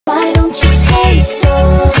say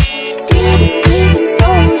so. Didn't even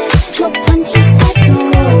know your punches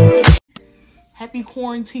tattooed. Happy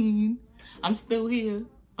quarantine. I'm still here.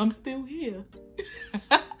 I'm still here.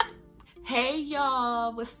 Hey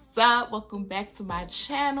y'all, what's up? Welcome back to my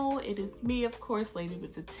channel. It is me, of course,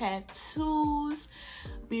 Ladywitthetattoos.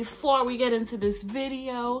 Before we get into this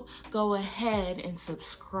video, go ahead and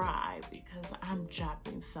subscribe because I'm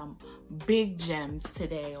dropping some big gems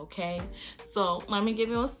today, okay? So let me give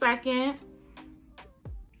you a second.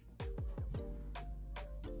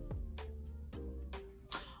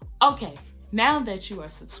 Okay, now that you are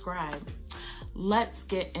subscribed, let's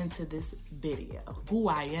get into this video. Who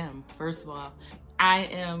I am, first of all. I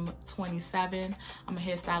am 27. I'm a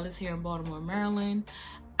hairstylist here in Baltimore, Maryland.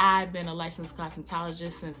 I've been a licensed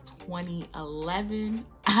cosmetologist since 2011.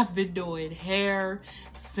 I've been doing hair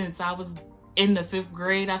since I was in the 5th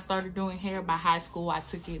grade. I started doing hair. By high school, I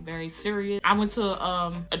took it very serious. I went to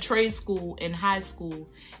a trade school in high school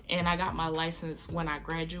and I got my license when I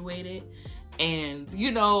graduated. And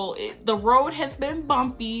you know, the road has been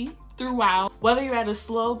bumpy throughout. Whether you're at a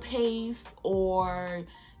slow pace or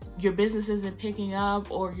your business isn't picking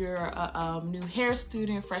up, or you're a new hair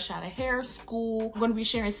student fresh out of hair school, I'm going to be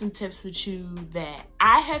sharing some tips with you that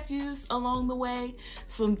I have used along the way.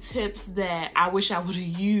 Some tips that I wish I would have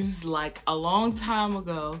used like a long time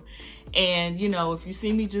ago. And you know, if you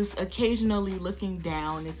see me just occasionally looking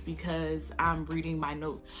down, it's because I'm reading my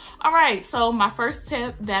notes. All right, so my first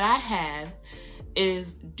tip that I have is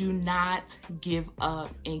do not give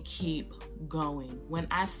up and keep going. When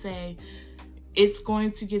I say it's going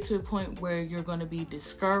to get to a point where you're going to be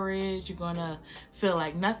discouraged, you're going to feel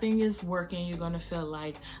like nothing is working, you're going to feel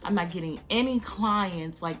like I'm not getting any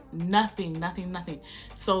clients, like nothing.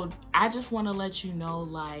 So I just want to let you know,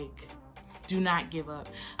 like, do not give up.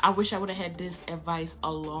 I wish I would have had this advice a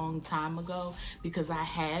long time ago because I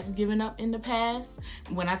have given up in the past.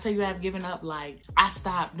 When I tell you I've given up, like I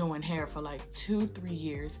stopped doing hair for like 2-3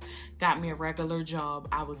 years, got me a regular job.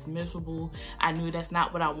 I was miserable. I knew that's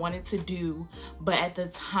not what I wanted to do. But at the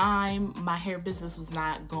time, my hair business was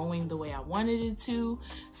not going the way I wanted it to.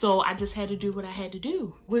 So I just had to do what I had to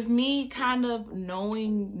do. With me kind of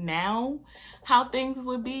knowing now how things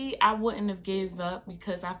would be, I wouldn't have gave up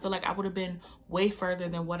because I feel like I would have been way further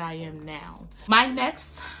than what I am now. My next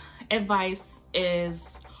advice is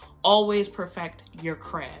always perfect your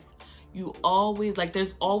craft. You always, like,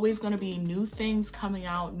 there's always going to be new things coming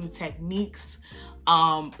out, new techniques,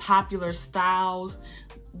 popular styles.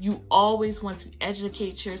 You always want to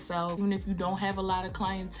educate yourself. Even if you don't have a lot of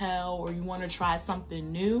clientele or you want to try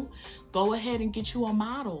something new, go ahead and get you a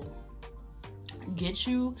model. Get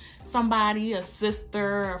you somebody, a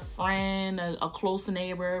sister, a friend, a close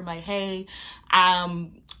neighbor, like, hey,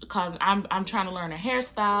 cause I'm trying to learn a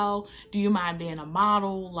hairstyle. Do you mind being a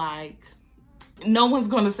model? Like, no one's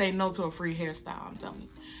going to say no to a free hairstyle. I'm telling you,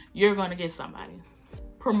 you're going to get somebody.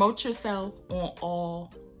 Promote yourself on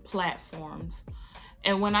all platforms.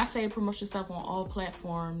 And when I say promote yourself on all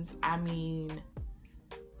platforms, I mean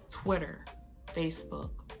Twitter, Facebook,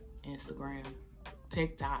 Instagram,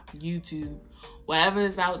 TikTok, YouTube, whatever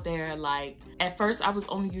is out there. Like, at first I was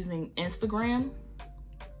only using Instagram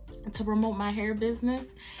to promote my hair business,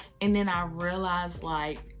 and then I realized,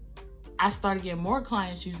 like, I started getting more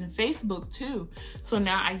clients using Facebook too. So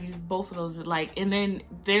now I use both of those. Like, and then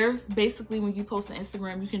there's basically, when you post on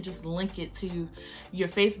Instagram, you can just link it to your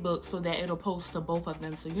Facebook so that it'll post to both of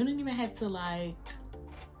them. So you don't even have to like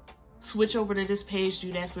switch over to this page,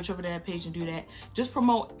 do that, switch over to that page and do that. Just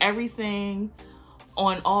promote everything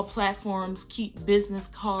on all platforms. Keep business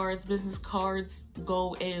cards. Business cards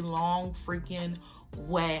go a long freaking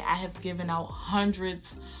way. I have given out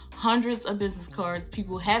hundreds of business cards.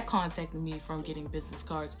 People have contacted me from getting business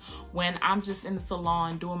cards. When I'm just in the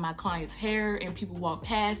salon doing my client's hair and people walk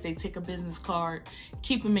past, they take a business card.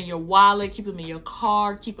 Keep them in your wallet, keep them in your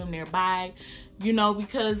car, keep them nearby. You know,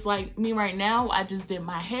 because like me right now, I just did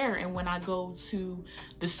my hair, and when I go to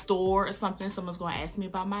the store or something, someone's going to ask me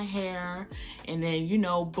about my hair, and then, you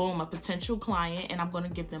know, boom, a potential client, and I'm going to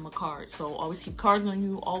give them a card. So always keep cards on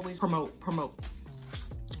you, always promote.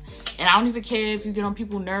 And I don't even care if you get on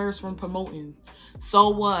people's nerves from promoting. So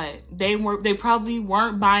what? They probably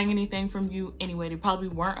weren't buying anything from you anyway. They probably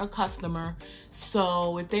weren't a customer.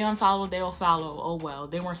 So if they unfollow, they'll follow. Oh well,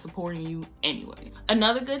 they weren't supporting you anyway.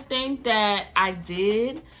 Another good thing that I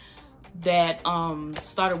did that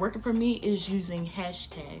started working for me is using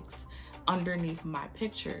hashtags underneath my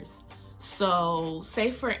pictures. So say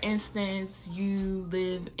for instance, you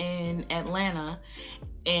live in Atlanta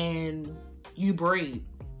and you braid.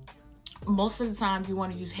 Most of the time you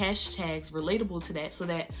want to use hashtags relatable to that so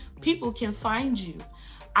that people can find you.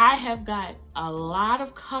 I have got a lot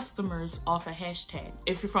of customers off a hashtag.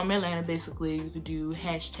 If you're from Atlanta, basically, you could do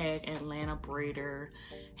hashtag Atlanta braider,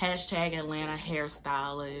 hashtag Atlanta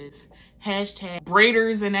hairstylist, hashtag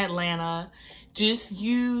braiders in Atlanta. Just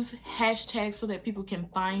use hashtags so that people can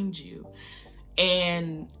find you.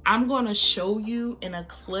 And I'm gonna show you in a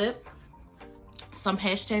clip some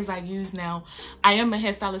hashtags I use now. I am a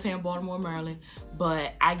hairstylist here in Baltimore, Maryland,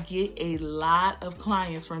 but I get a lot of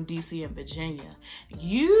clients from DC and Virginia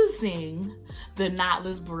using the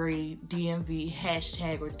knotless braid DMV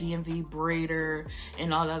hashtag or DMV braider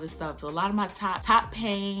and all that other stuff. So a lot of my top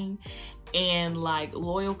paying and like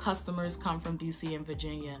loyal customers come from DC and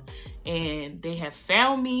Virginia, and they have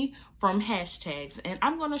found me from hashtags. And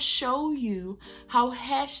I'm gonna show you how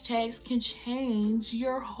hashtags can change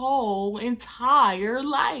your whole entire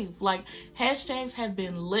life. Like, hashtags have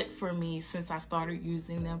been lit for me since I started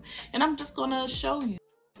using them, and I'm just gonna show you.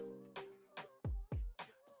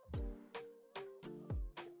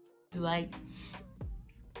 Like,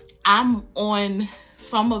 I'm on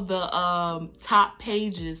some of the top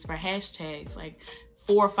pages for hashtags. Like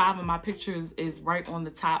 4 or 5 of my pictures is right on the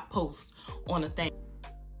top post on a thing.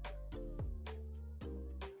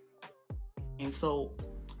 And so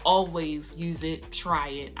always use it, try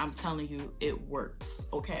it. I'm telling you, it works,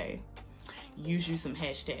 okay? Use you some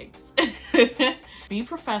hashtags. Be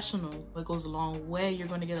professional. It goes a long way. You're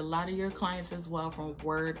going to get a lot of your clients as well from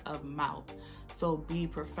word of mouth. So be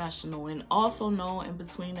professional, and also know in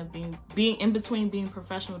between being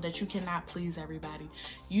professional that you cannot please everybody.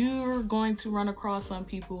 You're going to run across some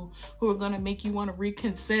people who are going to make you want to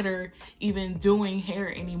reconsider even doing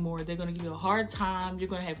hair anymore. They're going to give you a hard time. You're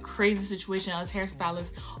going to have crazy situations. As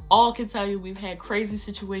hairstylists, all can tell you we've had crazy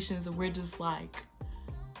situations and we're just like,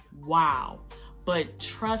 wow. But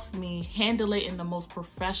trust me, handle it in the most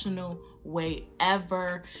professional way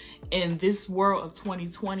ever. In this world of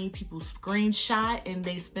 2020, people screenshot and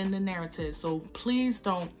they spin the narrative. So please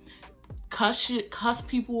don't cuss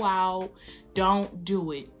people out. Don't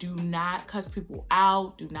do it. Do not cuss people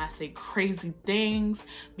out. Do not say crazy things,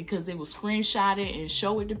 because they will screenshot it and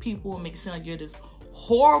show it to people and make it sound like you're this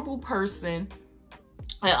horrible person.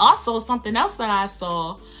 And also, something else that I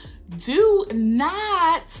saw, do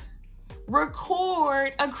not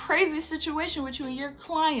record a crazy situation with you and your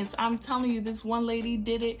clients. I'm telling you, this one lady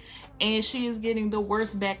did it and she is getting the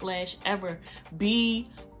worst backlash ever. Be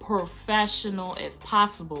professional as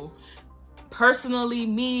possible. Personally,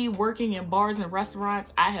 me working in bars and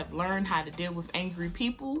restaurants, I have learned how to deal with angry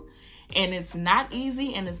people, and it's not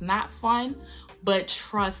easy and it's not fun, but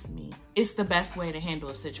trust me, it's the best way to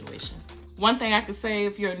handle a situation. One thing I could say,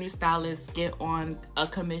 if you're a new stylist, get on a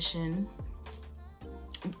commission.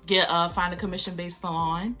 Find a commission-based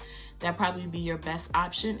salon. That'd probably be your best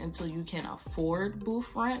option until you can afford booth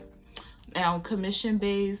rent. Now,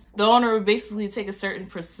 commission-based, the owner will basically take a certain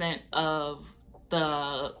percent of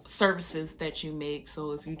the services that you make.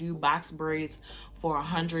 So if you do box braids for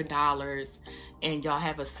 $100 and y'all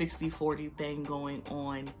have a 60-40 thing going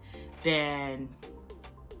on, then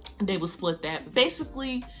they will split that.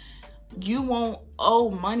 Basically, you won't owe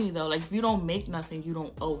money though. Like, if you don't make nothing, you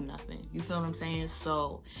don't owe nothing. You feel what I'm saying?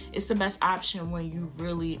 So it's the best option when you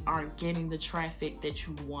really aren't getting the traffic that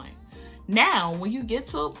you want. Now, when you get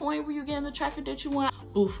to a point where you're getting the traffic that you want,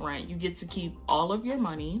 booth rent, you get to keep all of your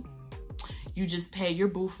money. You just pay your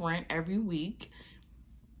booth rent every week.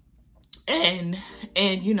 And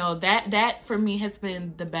you know, that for me has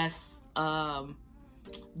been the best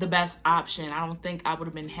option. I don't think I would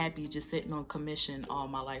have been happy just sitting on commission all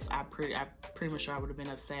my life. I'm pretty much sure I would have been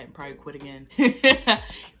upset and probably quit again.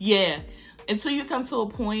 Yeah, until you come to a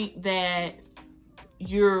point that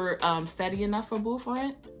you're steady enough for booth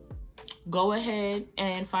rent, go ahead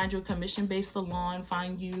and find your commission-based salon.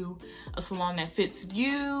 Find you a salon that fits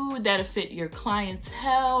you, that'll fit your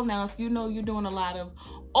clientele. Now, if you know you're doing a lot of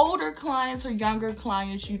older clients or younger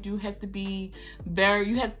clients, you do have to be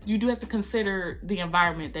you do have to consider the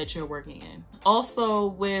environment that you're working in. Also,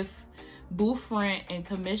 with booth rent and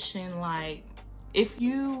commission, like, if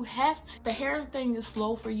you have to, the hair thing is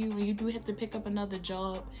slow for you and you do have to pick up another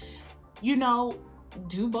job, you know,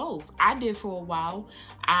 do both. I did for a while.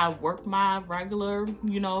 I worked my regular,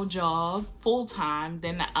 you know, job full-time.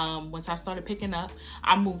 Then once I started picking up,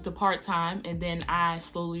 I moved to part-time, and then I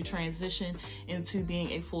slowly transitioned into being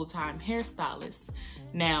a full-time hairstylist.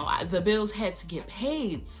 Now, the bills had to get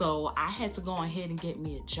paid, so I had to go ahead and get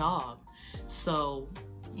me a job. So,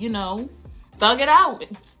 you know, thug it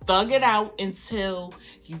out until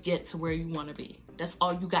you get to where you want to be. That's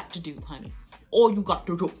all you got to do, honey. All you got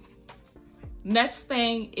to do. Next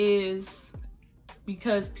thing is,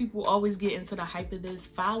 because people always get into the hype of this,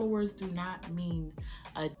 followers do not mean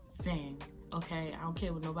a thing. Okay, I don't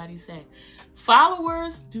care what nobody say.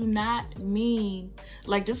 Followers do not mean,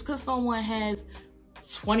 like, just because someone has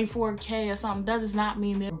 24K or something, does not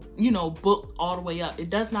mean they're, you know, booked all the way up. It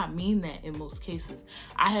does not mean that in most cases.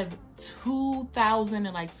 I have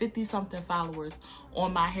 2,050 something followers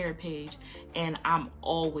on my hair page, and I'm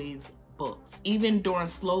always booked. Even during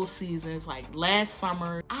slow seasons, like last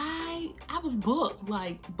summer, I was booked,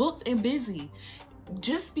 like booked and busy.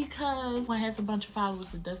 Just because one has a bunch of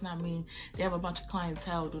followers, it does not mean they have a bunch of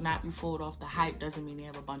clientele. Do not be fooled off the hype. Doesn't mean they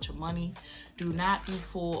have a bunch of money. Do not be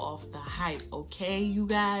fooled off the hype, okay, you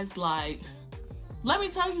guys? Like, let me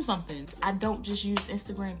tell you something. I don't just use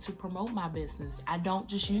Instagram to promote my business. I don't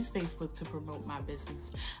just use Facebook to promote my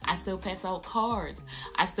business. I still pass out cards.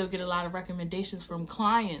 I still get a lot of recommendations from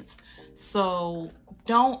clients. So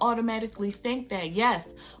don't automatically think that, yes,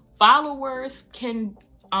 followers can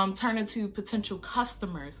turn into potential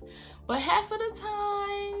customers, but half of the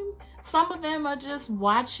time, some of them are just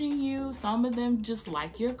watching you, some of them just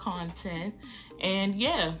like your content. And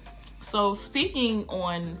yeah, so speaking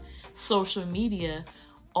on social media,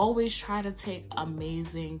 always try to take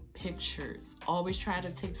amazing pictures. Always try to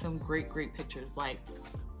take some great pictures. Like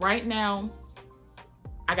right now,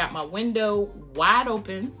 I got my window wide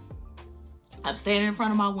open. I'm standing in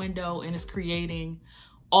front of my window and it's creating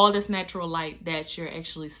all this natural light that you're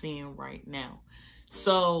actually seeing right now.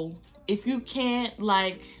 So if you can't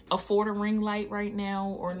like afford a ring light right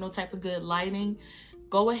now or no type of good lighting,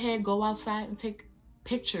 go ahead, go outside and take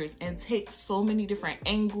pictures and take so many different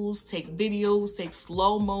angles, take videos, take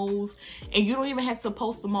slow-mos, and you don't even have to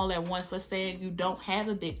post them all at once. Let's say you don't have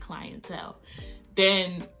a big clientele.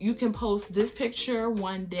 Then you can post this picture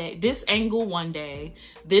one day, this angle one day,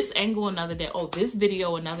 this angle another day, oh, this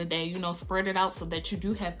video another day, you know, spread it out so that you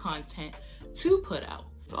do have content to put out.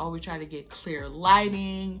 So always try to get clear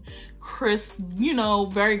lighting, crisp, you know,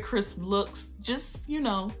 very crisp looks. Just, you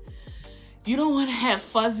know, you don't want to have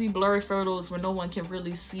fuzzy, blurry photos where no one can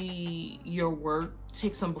really see your work.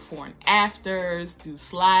 Take some before and afters, do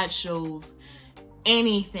slideshows.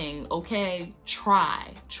 Anything, okay?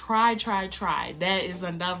 Try. That is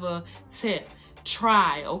another tip.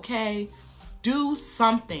 Try, okay? Do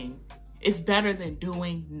something. It's better than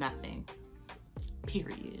doing nothing,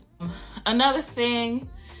 period. Another thing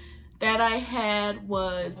that I had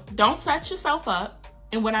was don't set yourself up.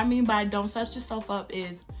 And what I mean by don't set yourself up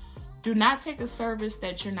is do not take a service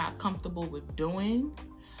that you're not comfortable with doing.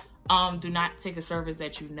 Do not take a service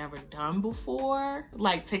that you've never done before.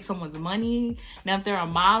 Like, take someone's money. Now, if they're a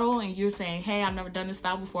model and you're saying, hey, I've never done this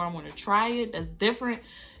style before, I want to try it, that's different.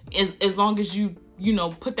 As long as you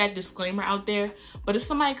know, put that disclaimer out there. But if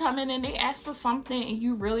somebody come in and they ask for something and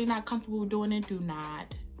you really not comfortable with doing it, do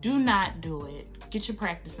not do it. Get your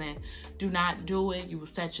practice in. Do not do it. You will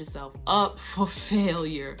set yourself up for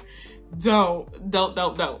failure. Don't.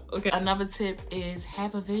 Okay. Another tip is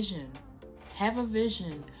have a vision. Have a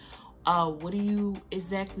vision. What do you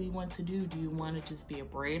exactly want to do? Do you want to just be a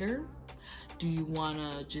braider? Do you want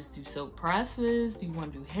to just do silk presses? Do you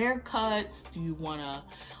want to do haircuts? Do you want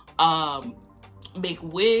to make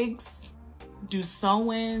wigs? Do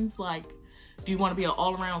sew-ins? Like, do you want to be an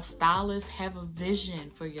all-around stylist? Have a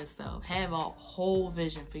vision for yourself. Have a whole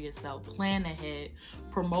vision for yourself. Plan ahead.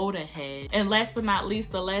 Promote ahead. And last but not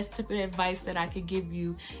least, the last tip of advice that I could give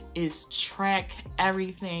you is track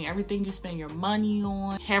everything. Everything you spend your money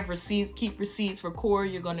on. Have receipts. Keep receipts.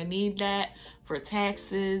 Record. You're going to need that for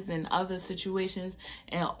taxes and other situations.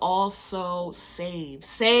 And also save.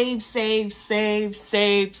 Save.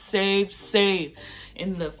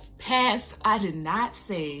 In the past, I did not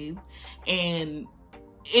save. And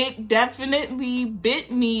it definitely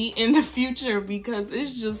bit me in the future because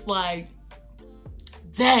it's just like,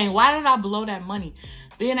 dang, why did I blow that money?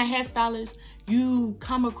 Being a hairstylist, you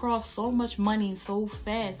come across so much money so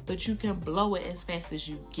fast, but you can blow it as fast as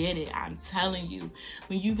you get it. I'm telling you,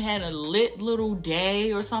 when you've had a lit little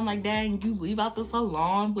day or something like that and you leave out the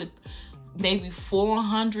salon with maybe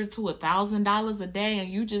 $400 to $1,000 a day and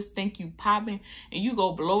you just think you popping and you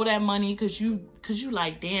go blow that money because you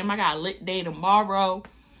like, damn, I got a lit day tomorrow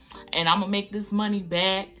and I'm gonna make this money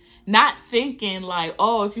back. Not thinking like,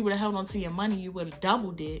 oh, if you would have held on to your money, you would have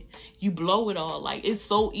doubled it. You blow it all. Like, it's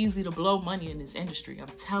so easy to blow money in this industry. I'm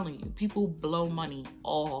telling you, people blow money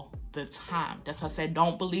all the time. That's why I said,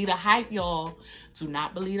 don't believe the hype, y'all. Do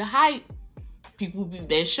not believe the hype. People,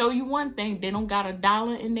 they show you one thing, they don't got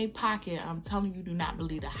 $1 in their pocket. I'm telling you, do not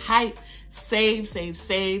believe the hype. Save,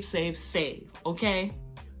 okay?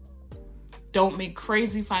 Don't make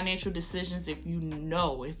crazy financial decisions if you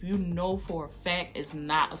know for a fact it's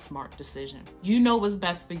not a smart decision. You know what's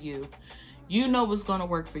best for you. You know what's gonna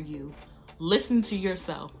work for you. Listen to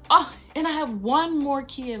yourself. Oh, and I have one more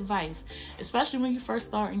key advice, especially when you first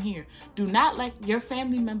starting here. Do not let your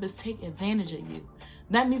family members take advantage of you.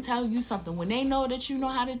 Let me tell you something. When they know that you know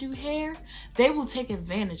how to do hair, they will take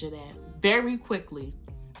advantage of that very quickly.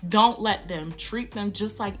 Don't let them. Treat them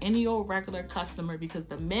just like any old regular customer, because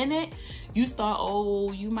the minute you start,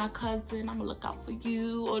 oh, you my cousin, I'm gonna look out for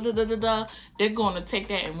you, or they're gonna take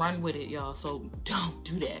that and run with it, y'all. So don't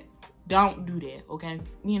do that. Don't do that, okay?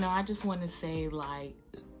 You know, I just want to say, like,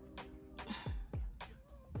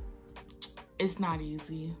 it's not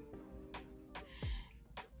easy.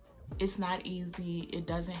 It's not easy. It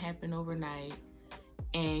doesn't happen overnight.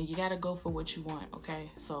 And you gotta go for what you want,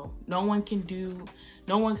 okay? So no one can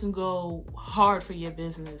go hard for your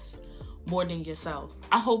business more than yourself.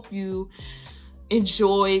 I hope you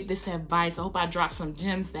enjoyed this advice. I hope I dropped some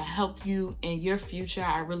gems that help you in your future.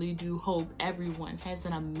 I really do hope everyone has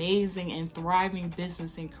an amazing and thriving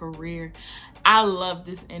business and career. I love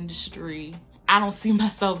this industry. I don't see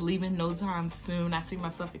myself leaving no time soon. I see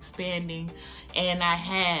myself expanding, and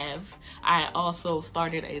I also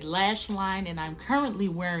started a lash line, and I'm currently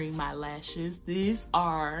wearing my lashes. These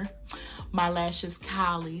are my lashes,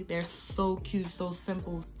 CLIENTELE. They're so cute, so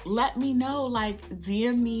simple. Let me know, like,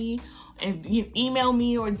 DM me, and you email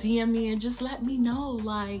me or DM me, and just let me know,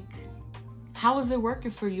 like, how is it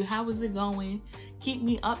working for you? How is it going? Keep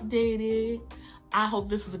me updated. I hope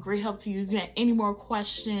this is a great help to you. If you have any more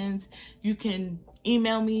questions, you can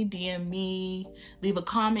email me, DM me, leave a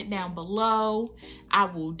comment down below. I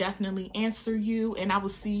will definitely answer you, and I will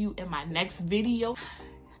see you in my next video.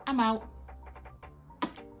 I'm out.